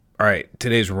All right,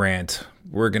 today's rant,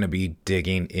 we're going to be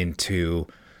digging into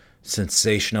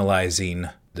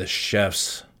sensationalizing the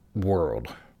chef's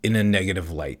world in a negative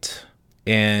light.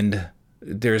 And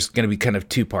there's going to be kind of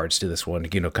two parts to this one,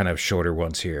 kind of shorter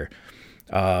ones here.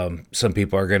 Some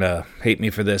people are going to hate me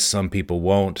for this. Some people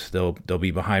won't. They'll be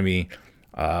behind me.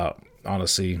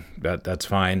 Honestly, that's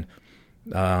fine.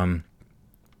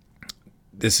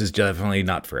 This is definitely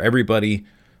not for everybody.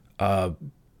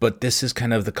 But this is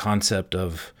kind of the concept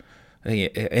of,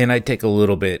 and I take a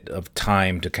little bit of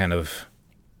time to kind of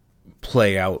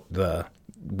play out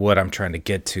what I'm trying to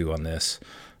get to on this.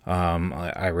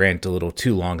 I rant a little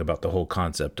too long about the whole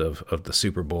concept of the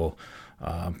Super Bowl,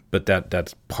 but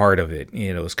that's part of it.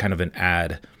 It was kind of an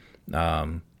ad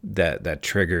that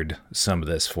triggered some of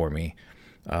this for me,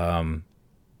 and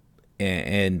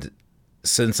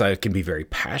since I can be very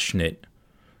passionate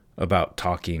about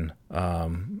talking,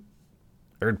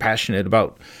 or passionate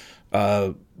about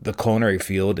the culinary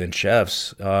field and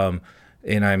chefs, and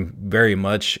I'm very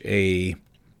much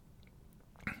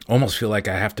almost feel like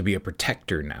I have to be a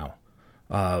protector now,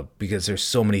 because there's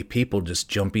so many people just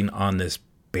jumping on this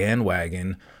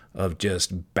bandwagon of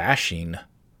just bashing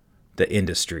the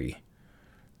industry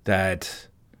that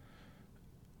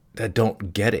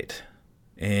don't get it,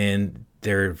 and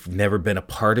they've never been a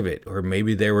part of it, or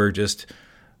maybe they were just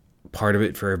part of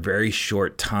it for a very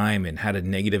short time and had a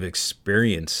negative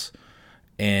experience,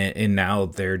 and now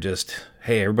they're just,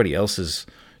 hey, everybody else is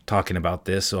talking about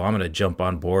this, so I'm gonna jump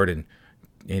on board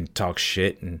and talk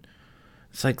shit. And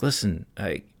it's like, listen,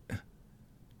 I'm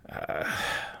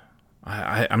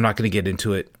not gonna get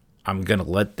into it. I'm gonna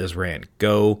let this rant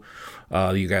go.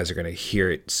 You guys are gonna hear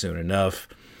it soon enough.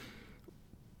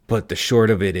 But the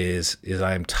short of it is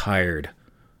I'm tired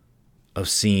of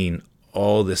seeing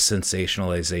all this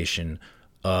sensationalization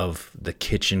of the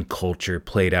kitchen culture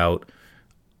played out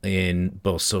in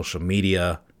both social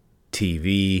media,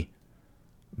 TV,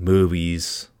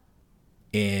 movies,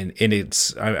 and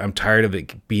I'm tired of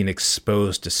it being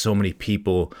exposed to so many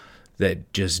people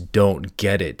that just don't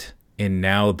get it, and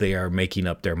now they are making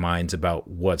up their minds about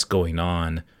what's going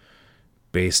on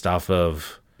based off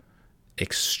of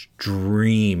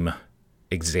extreme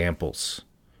examples.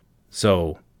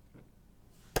 So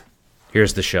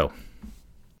here's the show.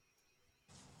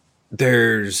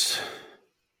 There's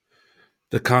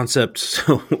the concept.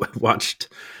 So I watched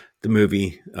the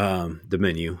movie, The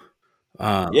Menu.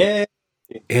 Yeah.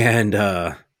 And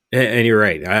you're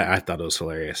right. I thought it was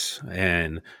hilarious.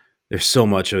 And there's so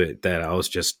much of it that I was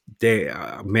just,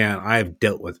 man, I've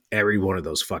dealt with every one of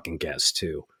those fucking guests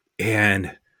too.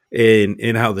 And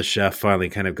in how the chef finally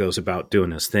kind of goes about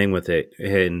doing his thing with it,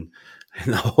 and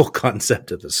the whole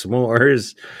concept of the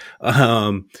s'mores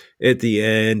at the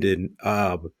end. And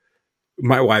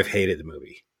my wife hated the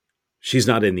movie. She's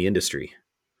not in the industry,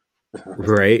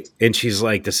 right? And she's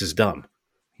like, "This is dumb,"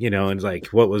 And like,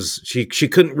 what was she? She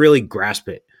couldn't really grasp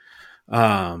it,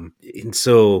 and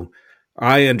so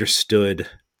I understood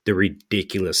the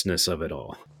ridiculousness of it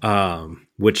all,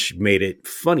 which made it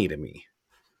funny to me.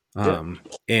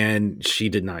 And she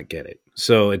did not get it.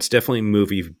 So it's definitely a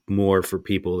movie more for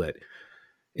people that.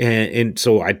 And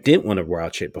so I didn't want to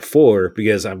watch it before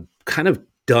because I'm kind of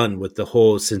done with the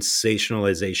whole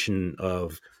sensationalization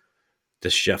of the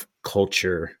chef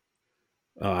culture,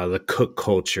 the cook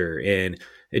culture. And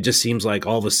it just seems like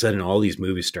all of a sudden all these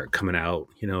movies start coming out,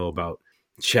 about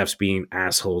chefs being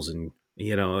assholes, and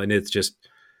it's just,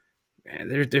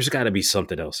 man, there's got to be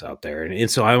something else out there. And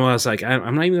so I was like,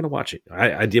 I'm not even going to watch it.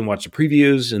 I didn't watch the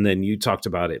previews, and then you talked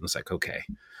about it, and it's like, okay.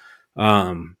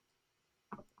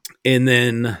 And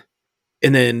then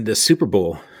the Super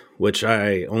Bowl, which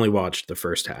I only watched the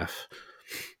first half,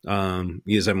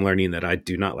 because I'm learning that I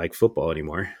do not like football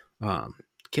anymore.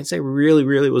 Can't say really,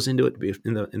 really was into it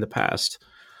in the past,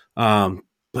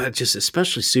 but just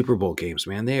especially Super Bowl games,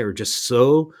 man, they are just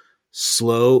so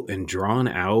slow and drawn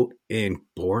out and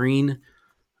boring.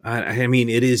 I mean,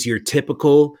 it is your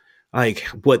typical, like,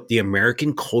 what the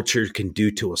American culture can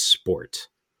do to a sport.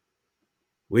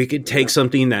 We could take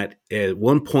something that at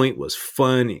one point was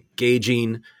fun,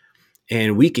 engaging,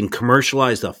 and we can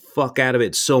commercialize the fuck out of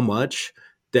it so much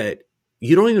that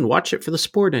you don't even watch it for the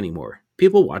sport anymore.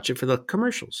 People watch it for the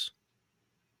commercials.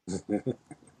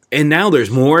 And now there's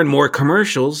more and more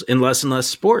commercials and less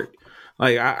sport.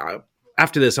 Like,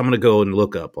 after this, I'm going to go and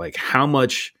look up like how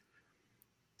much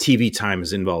TV time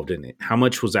is involved in it. How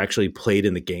much was actually played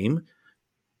in the game?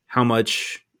 How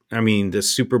much? I mean, the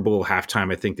Super Bowl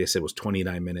halftime, I think they said was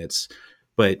 29 minutes,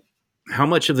 but how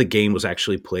much of the game was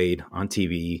actually played on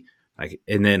TV? Like,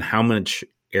 and then how much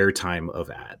airtime of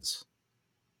ads?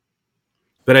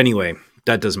 But anyway,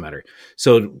 That doesn't matter.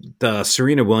 So the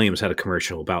Serena Williams had a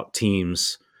commercial about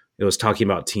teams. It was talking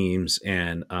about teams,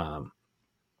 and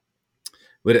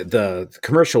but the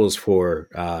commercial was for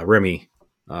Remy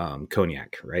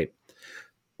cognac, right?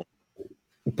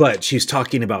 But she's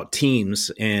talking about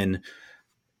teams, and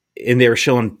they were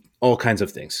showing all kinds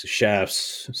of things: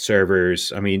 chefs,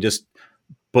 servers. I mean, just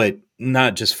but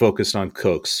not just focused on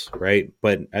cooks, right?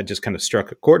 But it just kind of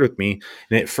struck a chord with me.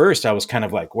 And at first, I was kind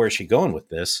of like, "Where's she going with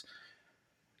this?"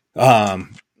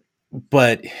 Um,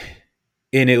 but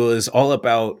and it was all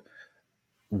about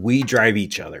we drive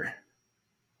each other.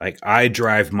 Like I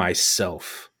drive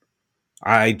myself.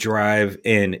 I drive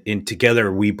and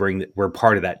together we're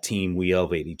part of that team. We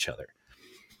elevate each other.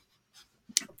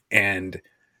 And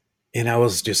I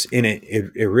was just in it.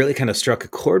 It really kind of struck a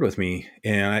chord with me,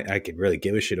 and I could really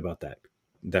give a shit about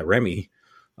that Remy.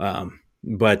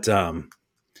 But the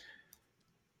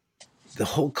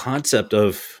whole concept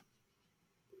of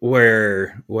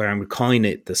where I'm calling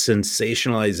it the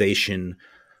sensationalization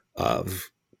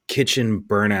of kitchen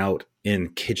burnout in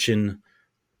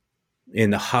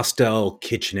the hostile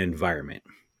kitchen environment,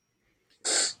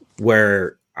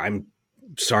 where I'm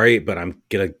sorry, but I'm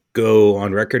gonna go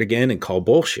on record again and call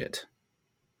bullshit.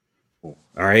 All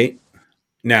right.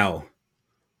 Now,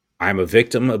 I'm a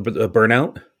victim of a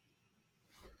burnout,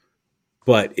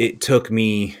 but it took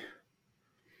me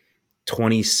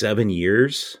 27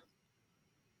 years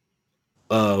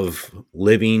of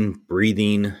living,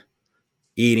 breathing,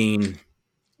 eating.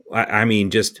 I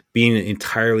mean, just being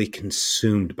entirely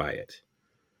consumed by it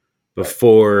Right.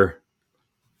 before,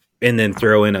 and then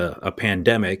throw in a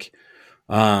pandemic.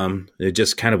 It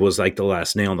just kind of was like the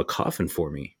last nail in the coffin for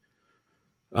me.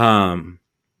 Um,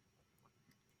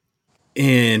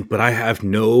 but I have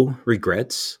no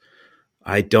regrets.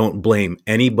 I don't blame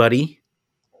anybody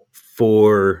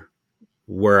for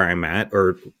where I'm at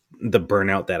or the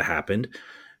burnout that happened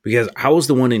because I was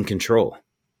the one in control.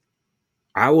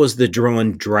 I was the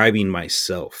one driving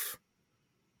myself.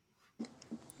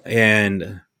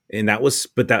 And that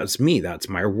was me. That's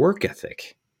my work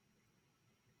ethic.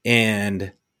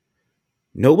 And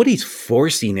nobody's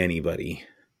forcing anybody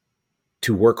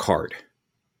to work hard.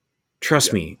 Trust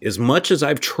Yeah. me, as much as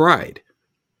I've tried,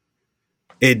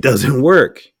 it doesn't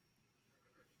work.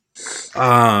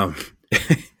 Um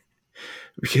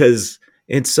because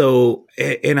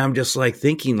and I'm just like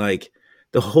thinking like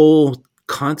the whole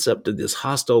concept of this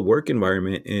hostile work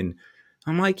environment, and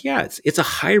I'm like, yeah, it's a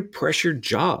high pressure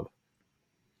job.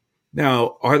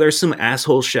 Now, are there some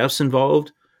asshole chefs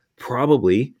involved?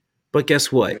 Probably. But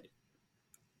guess what?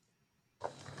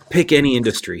 Pick any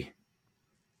industry,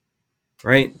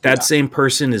 right? That Yeah. same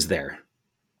person is there.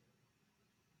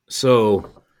 So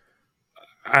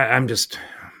I'm just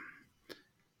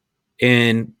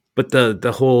but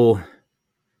the whole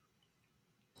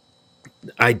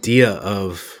idea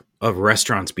of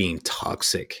restaurants being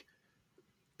toxic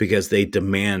because they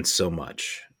demand so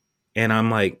much. And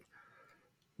I'm like,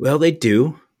 well, they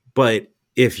do, but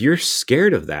if you're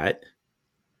scared of that,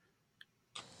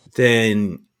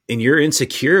 then and you're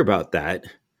insecure about that,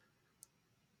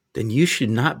 then you should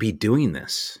not be doing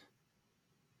this.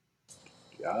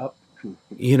 Yeah.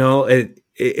 You know,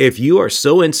 if you are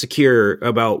so insecure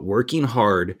about working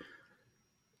hard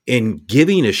and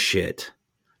giving a shit,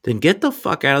 then get the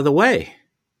fuck out of the way.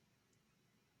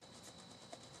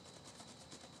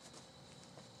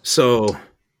 So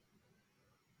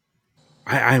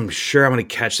I'm sure I'm going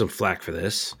to catch some flack for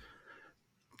this.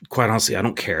 Quite honestly, I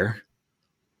don't care.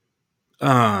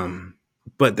 Um,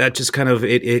 but that just kind of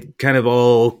it kind of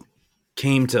all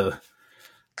came to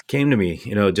came to me,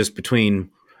 you know, just between.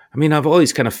 I mean, I've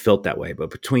always kind of felt that way, but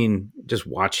between just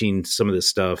watching some of this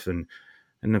stuff and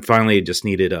then finally it just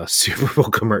needed a Super Bowl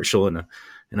commercial and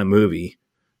a movie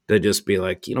to just be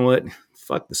like, you know what,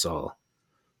 fuck this all,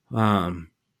 um,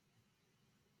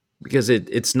 because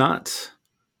it's not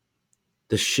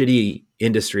the shitty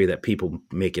industry that people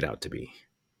make it out to be.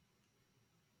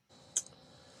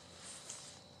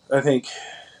 I think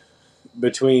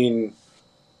between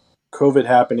COVID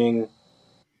happening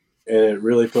and it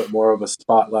really put more of a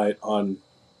spotlight on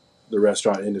the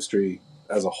restaurant industry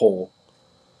as a whole,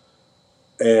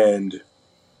 and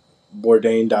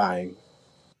Bourdain dying,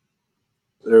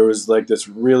 there was like this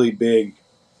really big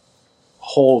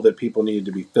hole that people needed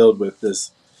to be filled with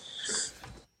this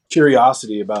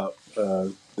curiosity about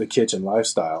the kitchen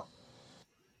lifestyle.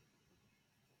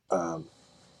 Um,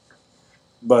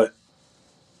 but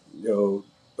you know,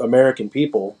 American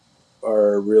people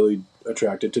are really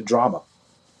attracted to drama.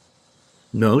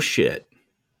 No shit.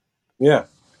 Yeah,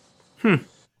 Hmm.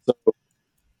 so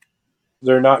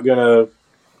they're not gonna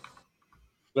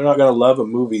they're not gonna love a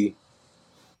movie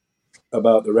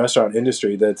about the restaurant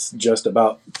industry that's just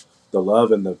about the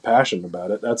love and the passion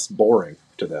about it, that's boring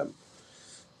to them.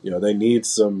 They need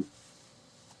something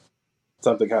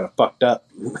kind of fucked up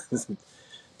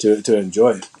to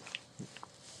enjoy it.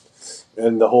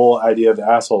 And the whole idea of the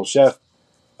asshole chef,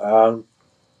 um,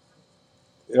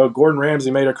 Gordon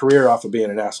Ramsay made a career off of being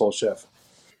an asshole chef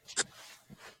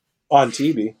on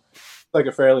TV. Like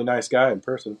a fairly nice guy in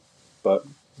person, but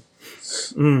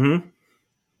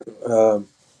Mm-hmm. um,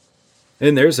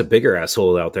 And there's a bigger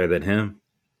asshole out there than him.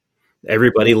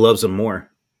 Everybody loves him more.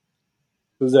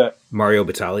 who's that? Mario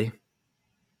Batali.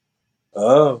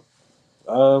 Oh,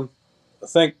 I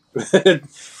think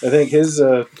I think his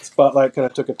spotlight kind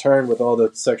of took a turn with all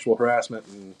the sexual harassment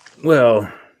and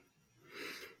Well,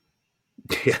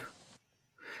 yeah,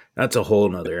 that's a whole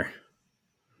nother.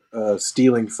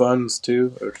 stealing funds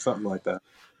too, or something like that.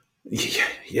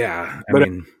 Yeah, I But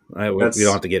mean, we don't that's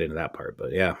have to get into that part,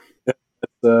 but yeah.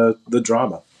 the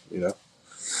drama,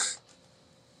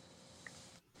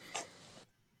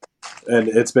 and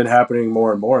it's been happening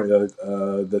more and more.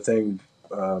 The thing,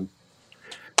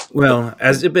 Well,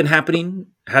 has it been happening?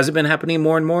 Has it been happening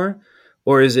more and more,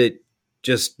 or is it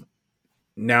just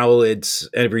now? It's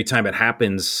every time it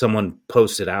happens, someone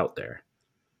posts it out there.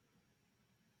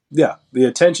 yeah, the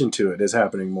attention to it is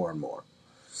happening more and more.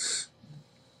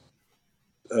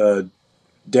 Uh,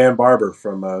 Dan Barber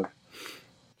from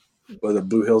the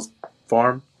Blue Hills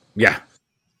Farm. Yeah,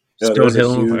 There's a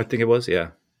Stonehill, huge I think it was. Yeah,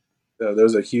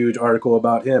 there's a huge article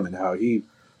about him and how he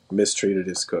mistreated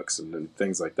his cooks and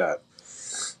things like that.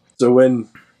 So when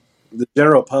the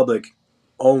general public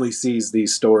only sees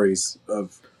these stories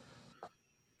of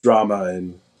drama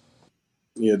and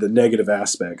the negative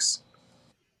aspects,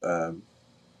 um,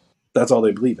 that's all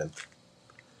they believe in.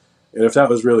 And if that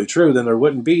was really true, then there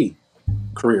wouldn't be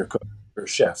career cooks or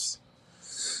chefs.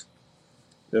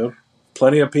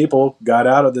 Plenty of people got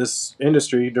out of this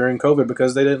industry during COVID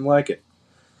because they didn't like it,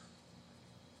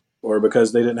 or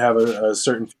because they didn't have a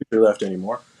certain future left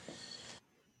anymore.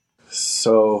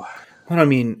 So, well, I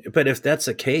mean, but if that's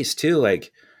the case too,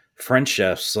 like French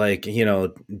chefs, like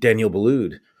Daniel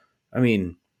Boulud, I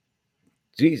mean,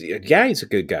 yeah, he's a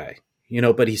good guy,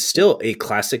 but he's still a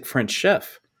classic French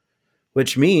chef,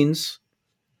 which means,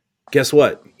 guess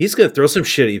what? He's gonna throw some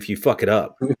shit if you fuck it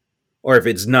up, or if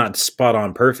it's not spot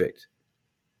on perfect.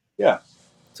 yeah,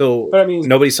 So but I mean,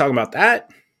 nobody's talking about that.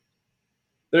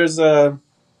 there's I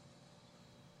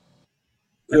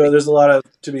mean, there's a lot of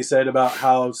to be said about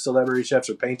how celebrity chefs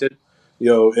are painted,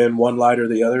 in one light or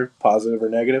the other, positive or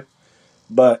negative.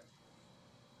 But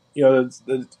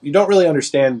you don't really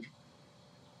understand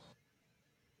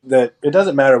that it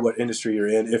doesn't matter what industry you're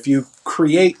in. If you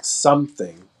create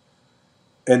something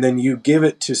and then you give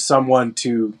it to someone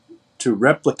to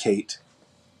replicate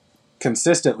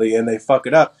consistently, and they fuck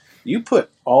it up, you put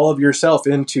all of yourself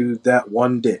into that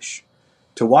one dish.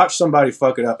 To watch somebody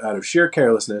fuck it up out of sheer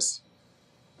carelessness,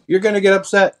 you're going to get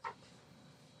upset.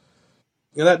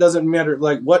 That doesn't matter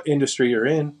like what industry you're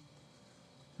in.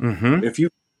 mm-hmm. If you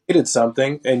created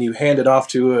something and you hand it off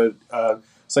to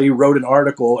say you wrote an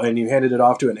article and you handed it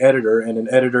off to an editor, and an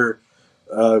editor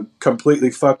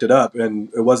completely fucked it up and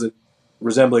it wasn't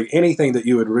resembling anything that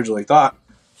you had originally thought,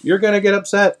 you're going to get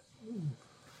upset.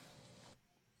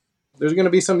 There's going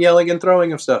to be some yelling and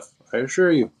throwing of stuff, I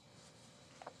assure you.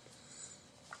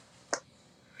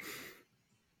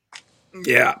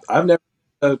 Yeah, I've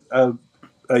never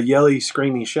a yelly,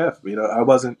 screamy chef. I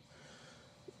wasn't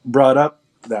brought up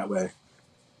that way.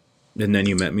 and then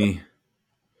you met me.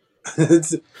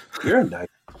 You're a nice.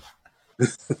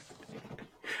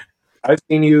 I've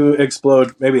seen you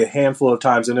explode maybe a handful of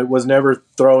times, and it was never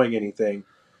throwing anything.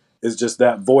 It's just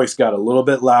that voice got a little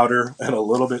bit louder and a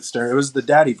little bit stern. It was the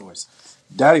daddy voice.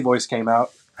 Daddy voice came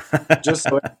out just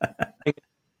so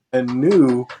and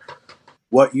knew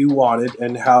what you wanted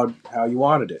and how you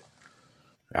wanted it.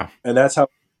 Yeah. And that's how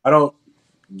I don't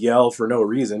yell for no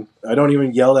reason. I don't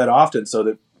even yell that often, so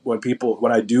that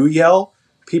when I do yell,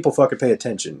 people fucking pay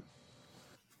attention.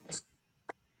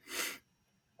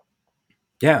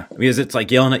 Yeah, because it's like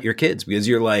yelling at your kids, because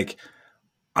you're like,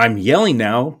 I'm yelling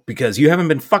now because you haven't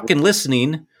been fucking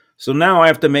listening. So now I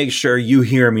have to make sure you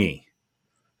hear me.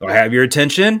 Do I have your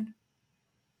attention?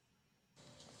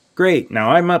 Great. Now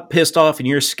I'm up pissed off and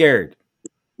you're scared.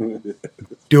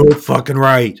 Do it fucking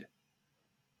right.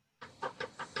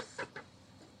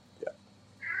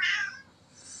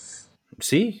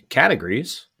 See? Cat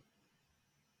agrees.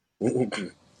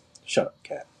 Shut up,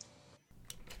 cat.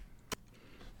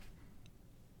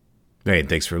 Hey,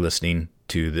 thanks for listening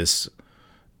to this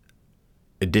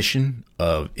edition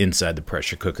of Inside the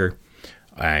Pressure Cooker.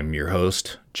 I'm your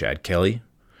host, Chad Kelly.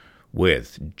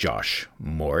 with Josh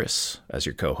Morris as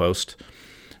your co-host.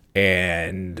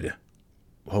 And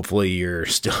hopefully you're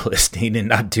still listening and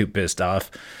not too pissed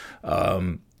off.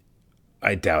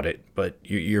 I doubt it, but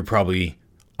you're probably,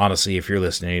 honestly, if you're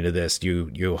listening to this, you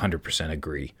 100%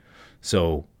 agree.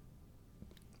 So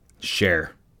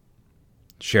share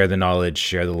the knowledge,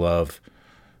 share the love,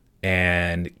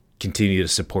 and continue to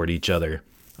support each other.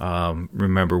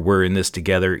 Remember, we're in this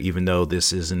together, even though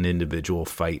this is an individual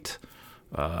fight,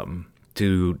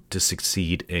 to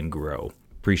succeed and grow.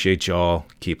 Appreciate y'all.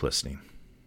 Keep listening.